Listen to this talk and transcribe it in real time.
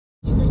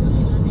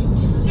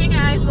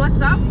what's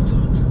up?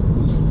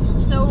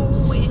 So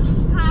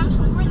it's time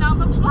for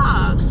another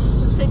vlog.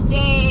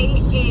 Today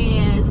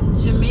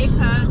is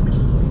Jamaica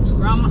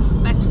Rum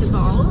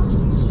Festival.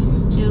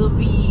 It'll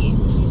be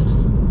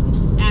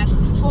at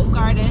Hope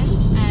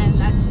Gardens, and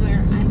that's where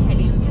I'm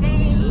heading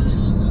today.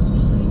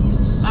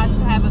 About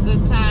to have a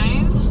good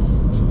time,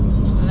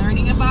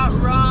 learning about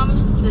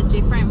rums, the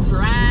different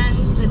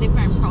brands, the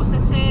different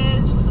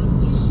processes,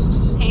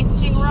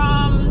 tasting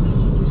rums,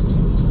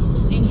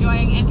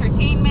 enjoying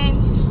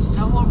entertainment,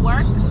 the whole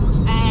work,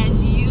 and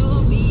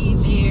you'll be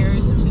there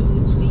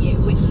to see it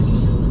with me.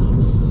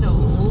 So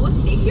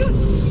stay tuned.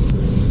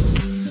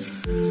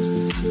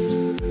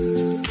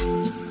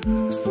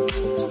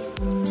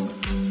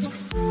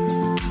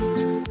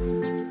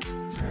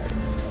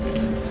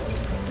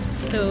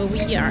 So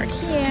we are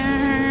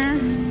here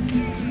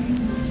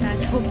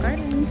at Hope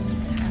Gardens.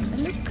 Have a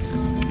look.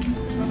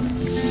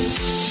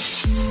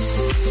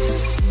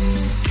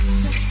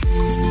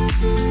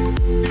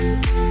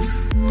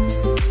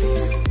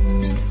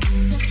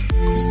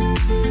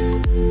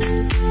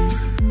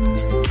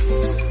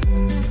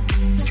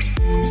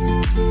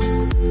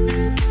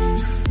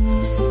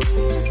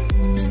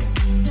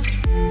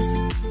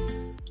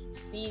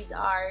 These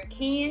are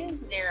canes.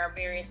 There are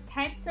various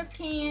types of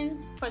canes.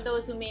 For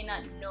those who may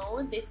not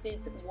know, this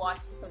is what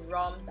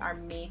rums are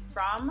made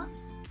from.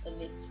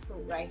 This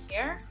fruit right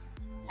here.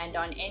 And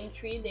on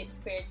entry, they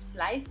prepared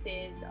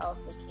slices of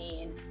the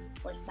cane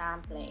for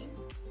sampling.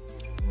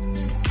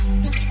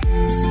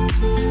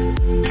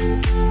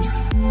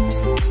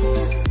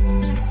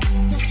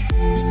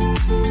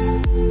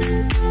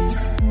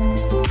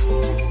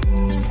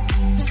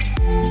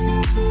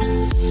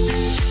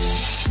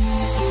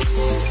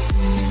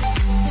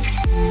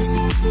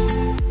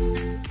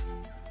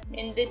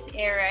 In this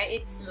area,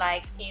 it's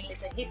like a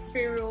little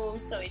history room,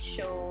 so it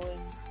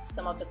shows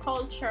some of the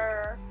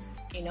culture,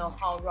 you know,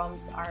 how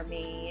rums are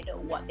made,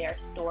 what they are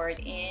stored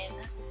in,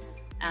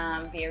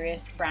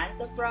 various brands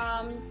of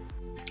rums,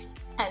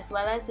 as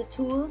well as the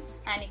tools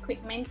and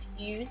equipment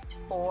used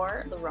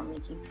for the rum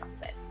making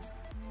process.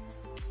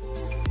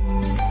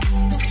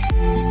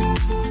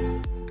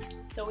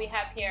 So we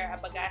have here a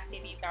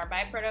bagasse. These are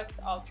byproducts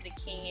of the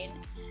cane.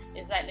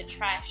 It's like the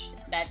trash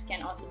that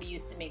can also be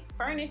used to make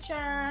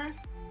furniture.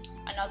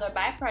 Another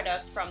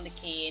byproduct from the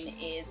cane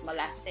is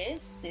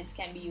molasses. This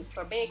can be used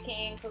for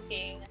baking,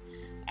 cooking,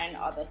 and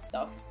other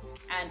stuff,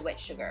 and wet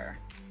sugar.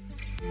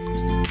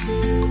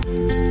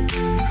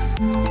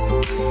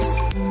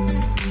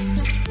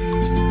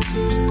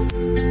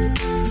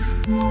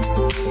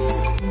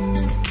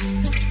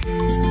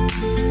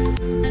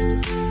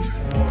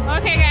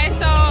 Okay guys,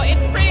 so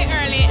it's pretty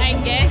early, I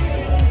guess.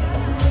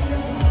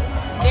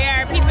 There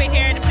are people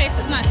here. The place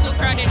is not too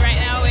crowded right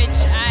now, which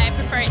I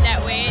prefer it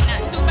that way.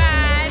 Not too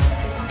bad.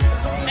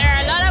 There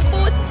are a lot of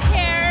booths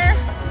here,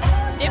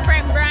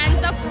 different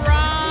brands of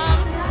rum.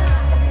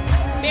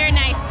 Very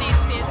nice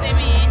tastes, I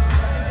mean.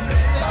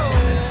 So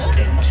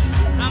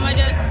I'ma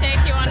just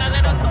take you on a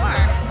little tour.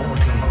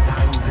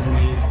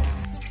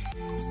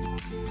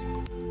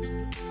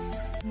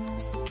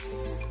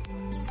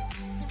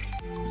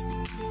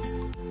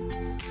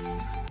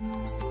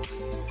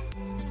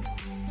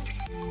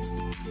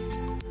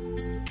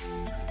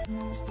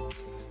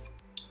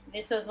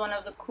 This was one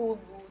of the cool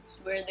booths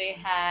where they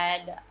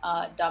had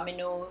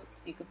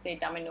dominoes. You could play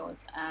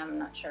dominoes. I'm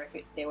not sure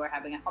if they were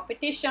having a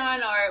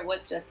competition or it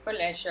was just for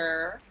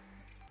leisure.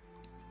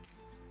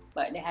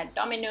 But they had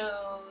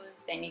dominoes,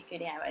 then you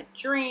could have a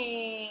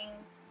drink.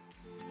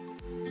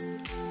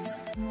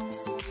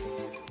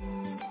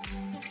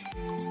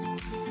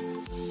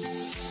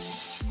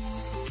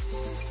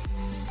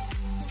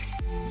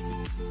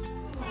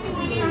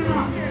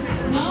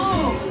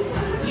 No,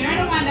 you're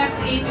the one that's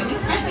aging.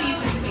 It's better you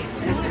drink it.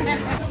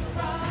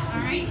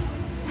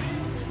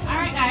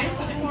 Alright guys,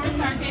 so before we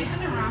start tasting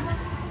the rums,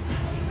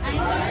 I'm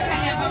going to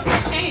tell you about the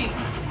shape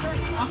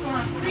of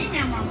our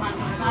premium rum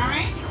bottles,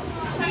 alright?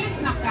 So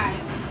listen up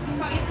guys.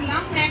 So it's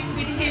long neck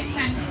with hips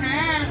and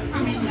curves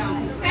coming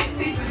down.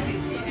 Sexy, isn't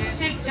it?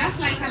 Shaped just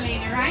like a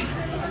lady, right?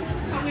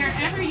 So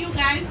wherever you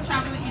guys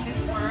travel in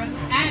this world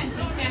and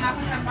you see an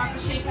African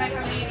bottle shaped like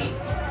a lady,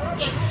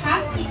 it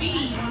has to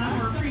be one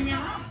of our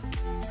premium rums.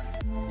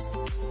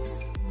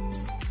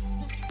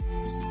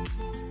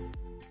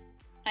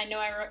 I know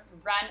I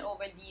ran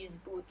over these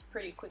booths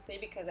pretty quickly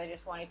because I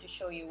just wanted to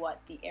show you what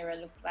the area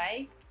looked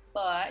like,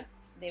 but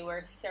they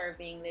were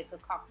serving little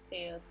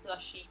cocktails,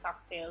 slushy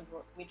cocktails,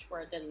 which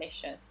were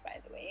delicious, by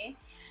the way.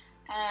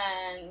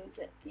 And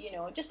you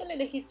know, just a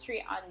little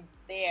history on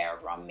their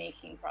rum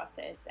making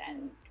process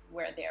and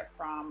where they're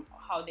from,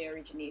 how they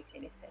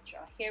originated,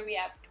 etc. Here we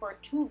have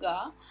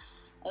Tortuga.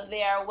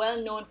 They are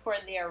well known for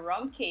their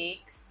rum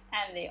cakes,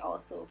 and they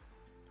also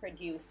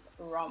produce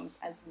rums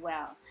as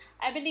well.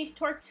 I believe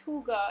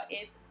Tortuga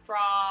is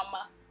from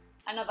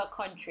another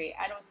country.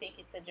 I don't think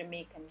it's a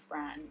Jamaican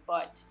brand,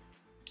 but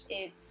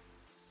it's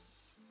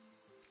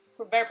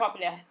very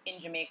popular in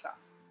Jamaica.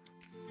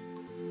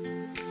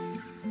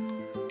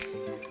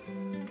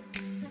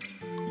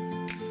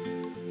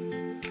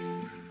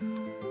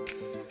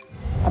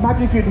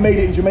 Imagine if you'd made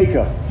it in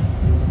Jamaica.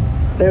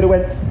 They would have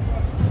went,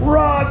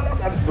 run!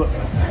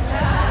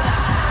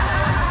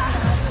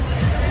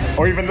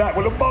 Or even that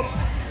with a bump.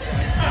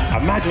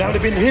 Imagine, that would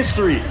have been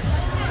history.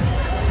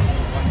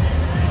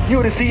 You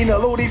would have seen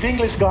all these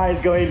English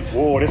guys going,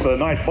 whoa, this is a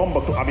nice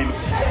bomber. I mean,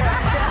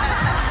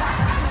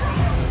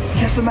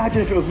 just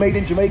imagine if it was made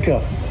in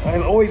Jamaica.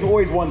 I've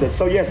always wondered.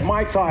 So yes,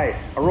 Mai Tai,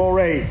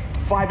 Aurora,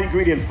 5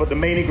 ingredients, but the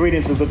main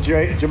ingredients is the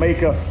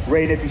Jamaica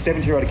Ray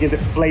 57-year-old. It gives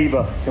it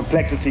flavor,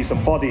 complexity,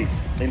 some body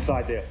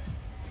inside there.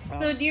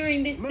 So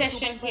during this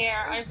session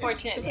here,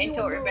 unfortunately, I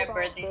don't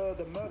remember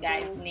this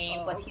guy's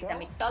name, but he's a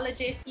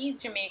mixologist.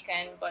 He's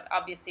Jamaican, but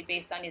obviously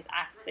based on his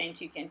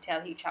accent, you can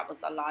tell he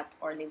travels a lot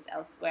or lives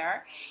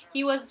elsewhere.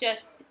 He was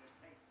just,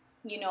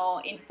 you know,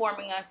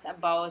 informing us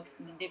about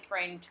the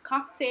different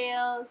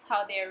cocktails,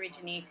 how they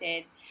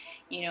originated,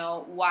 you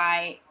know,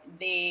 why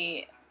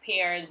they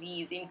pair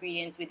these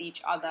ingredients with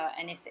each other,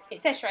 and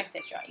etc.,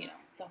 etc., you know,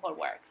 the whole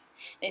works.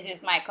 This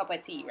is my cup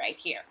of tea right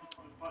here.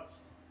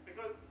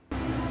 Because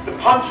the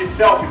punch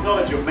itself is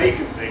not a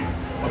Jamaican thing,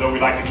 although we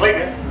like to claim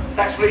it. It's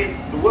actually,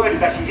 the word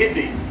is actually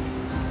Hindi.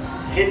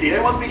 Hindi.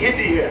 Anyone speak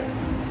Hindi here?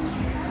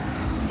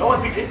 No one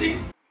speaks Hindi?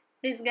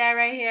 This guy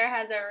right here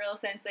has a real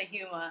sense of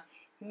humor.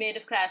 He made the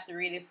class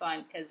really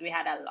fun because we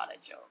had a lot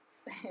of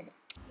jokes.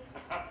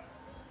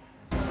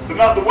 So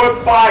now the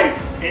word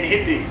 5 in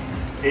Hindi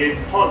is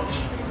punch.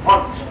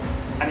 Punch.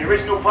 And the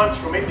original punch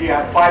from India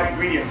had 5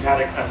 ingredients. It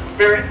had a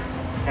spirit,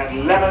 it had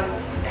lemon,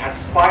 it had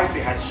spice,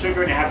 it had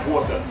sugar, and it had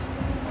water.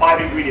 5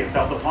 ingredients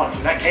of the punch.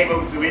 And that came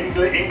over to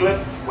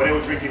England when they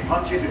were drinking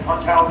punches in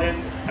punch houses.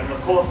 And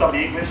of course some of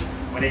the English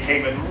when they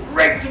came and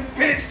raped and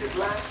pillaged this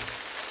land.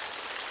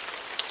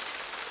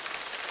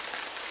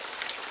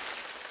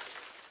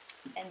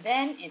 And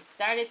then it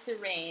started to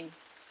rain,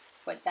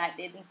 but that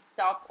didn't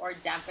stop or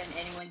dampen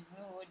anyone's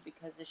mood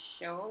because the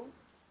show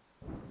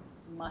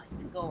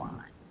must go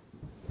on.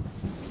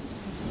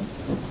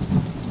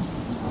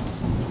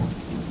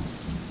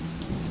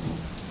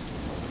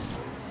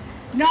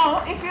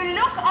 Now, if you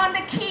look on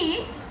the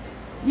key,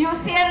 you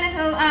see a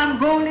little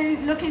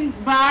golden looking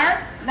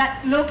bar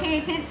that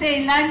located,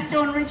 say,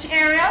 limestone rich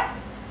area.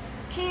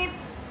 Keep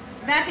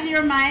that in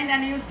your mind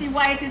and you'll see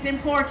why it is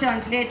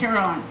important later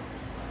on.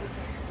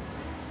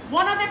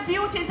 One of the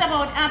beauties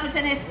about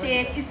Appleton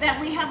Estate is that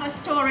we have a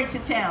story to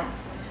tell.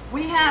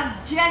 We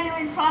have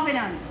genuine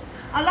provenance.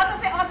 A lot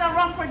of the other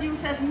rum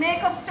producers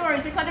make up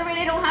stories because they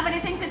really don't have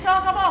anything to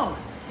talk about.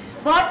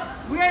 But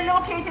we are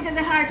located in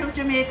the heart of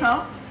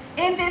Jamaica,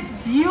 in this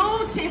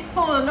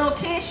beautiful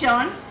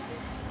location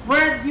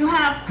where you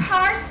have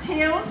karst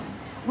hills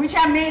which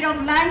are made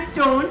of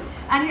limestone,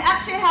 and you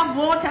actually have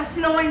water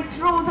flowing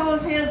through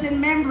those hills in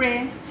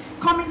membranes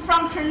coming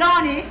from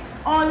Trelawney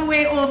all the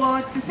way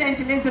over to St.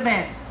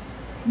 Elizabeth.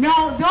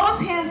 Now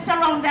those hills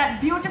surround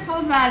that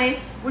beautiful valley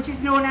which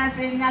is known as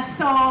the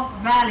Nassau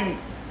Valley,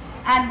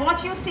 and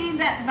what you see in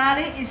that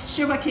valley is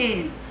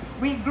sugarcane.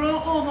 We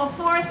grow over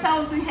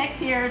 4,000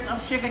 hectares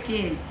of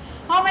sugarcane.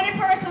 How many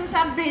persons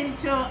have been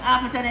to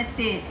Appleton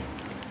Estate?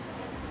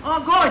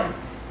 Oh, good.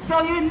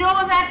 So you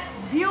know that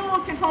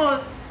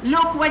beautiful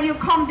look when you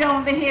come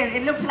down the hill.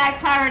 It looks like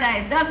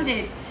paradise, doesn't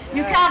it?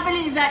 You can't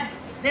believe that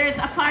there's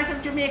a part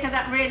of Jamaica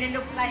that really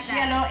looks like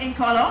that. Yellow in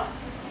color.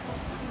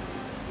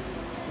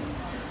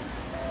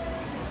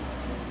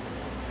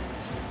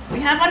 We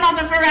have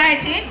another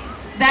variety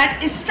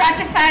that is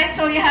stratified,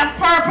 so you have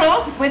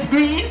purple with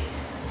green.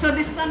 So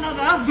this is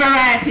another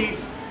variety.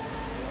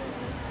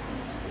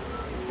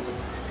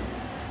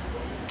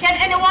 Can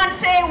anyone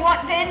say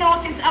what they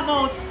notice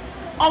about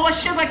our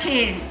sugar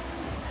cane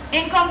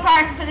in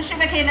comparison to the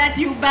sugar cane that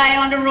you buy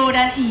on the road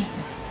and eat?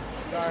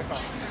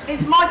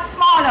 It's much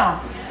smaller,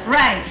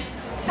 right?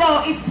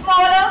 So it's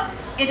smaller,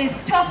 it is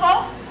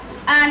tougher,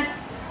 and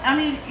I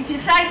mean, if you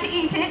try to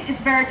eat it,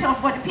 it's very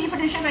tough, but the people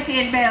in the sugar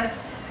cane belt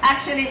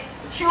actually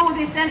chew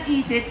this and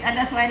eat it, and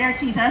that's why their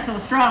teeth are so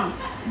strong.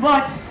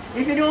 But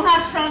if you don't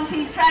have strong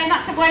teeth, try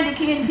not to go in the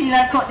cane field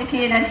and cut the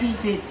cane and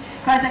eat it,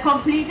 because it's a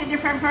completely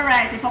different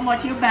variety from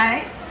what you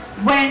buy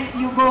when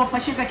you go for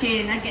sugar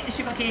cane and get the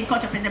sugar cane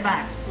cut up in the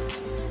bags.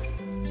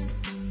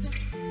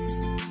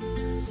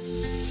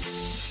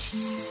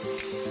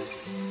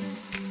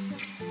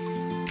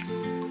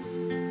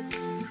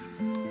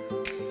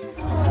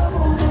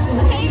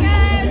 Hey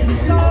guys,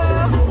 so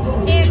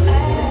it's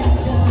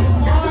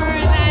more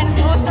than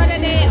most of the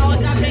day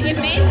out of the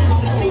event.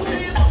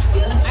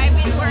 I've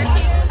been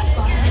working,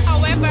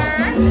 however,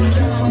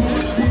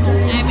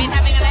 I've been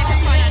having a lot of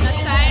fun on the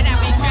side.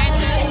 I've been trying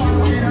to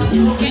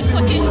get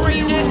footage for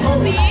you guys to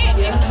see.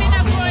 It's been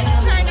a good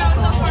turnout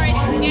so far.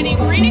 It's getting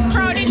really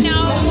crowded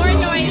now, more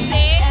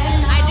noisy.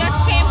 I just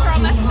came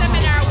from a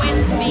seminar with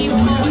the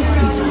most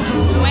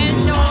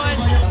well-known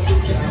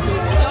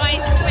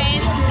Joyce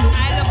Spence.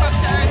 I look up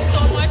to her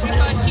so much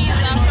because she's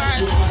the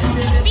first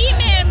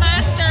female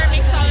master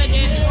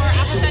mixologist for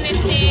Appleton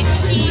Estate.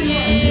 She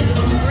is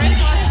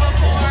responsible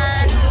for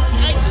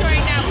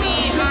ensuring that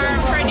we are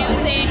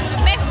producing the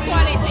best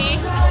quality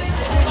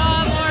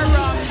of our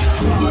rum.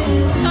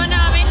 So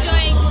now I'm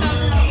enjoying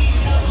some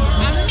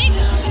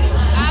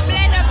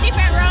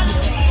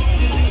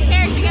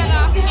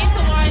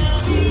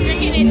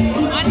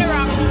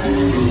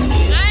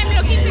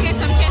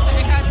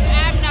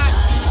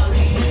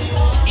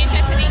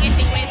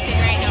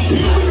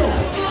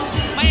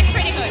But it's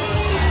pretty good.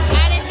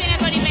 And it's been a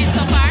good event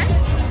so far.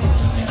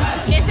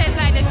 This is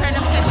like the turn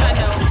up session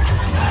though.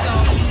 So,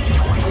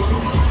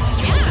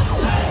 yeah.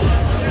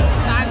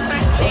 Thanks for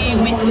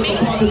staying with me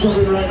through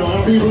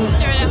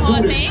the whole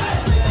thing.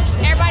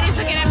 Everybody's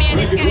looking at me and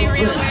it's getting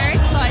real weird,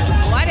 but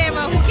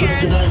whatever, who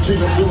cares?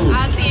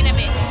 I'll see you in a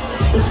bit.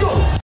 Let's go.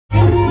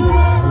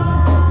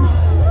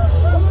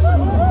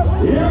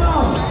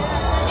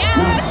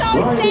 Yeah, so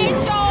stay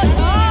tuned.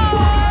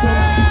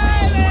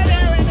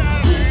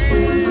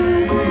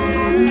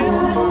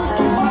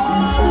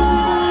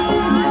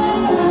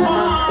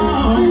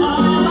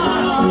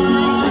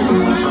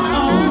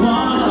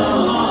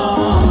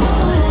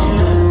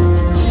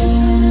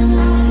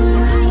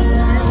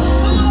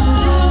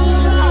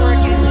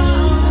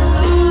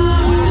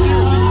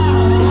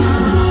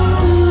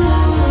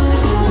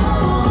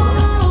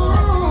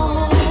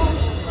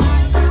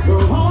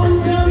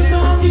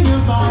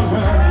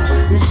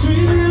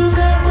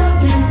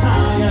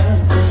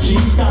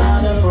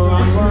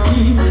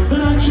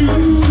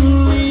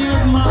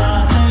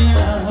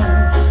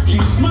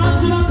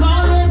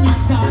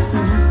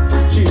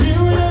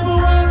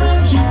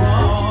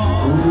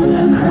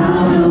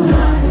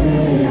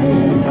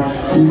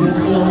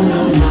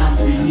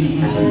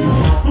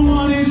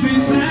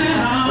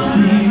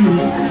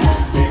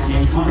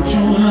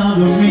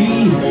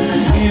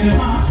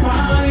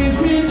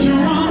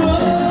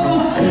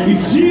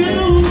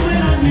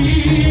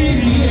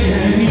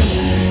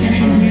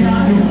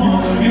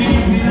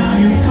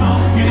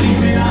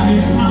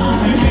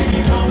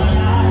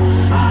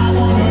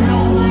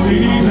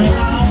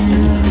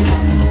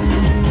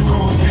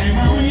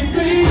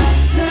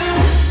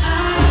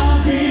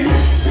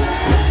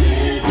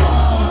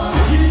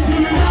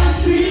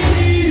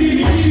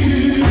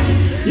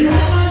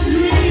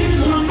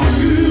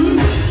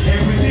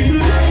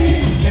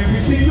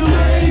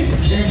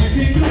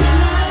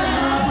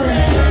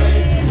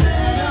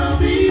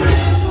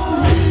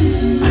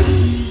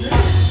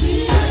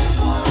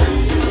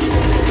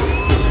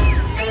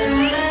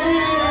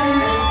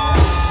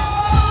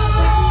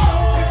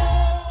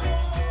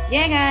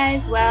 Yeah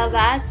guys, well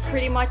that's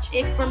pretty much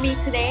it for me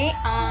today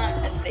on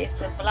this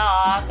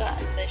vlog.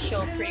 The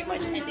show pretty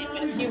much ended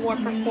with a few more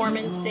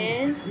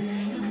performances,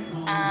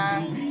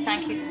 and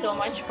thank you so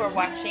much for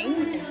watching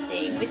and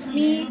staying with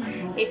me.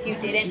 If you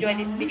did enjoy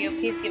this video,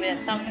 please give it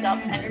a thumbs up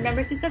and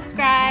remember to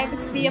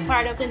subscribe to be a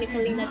part of the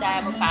Nicolina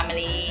Diabo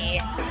family.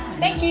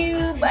 Thank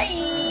you, bye!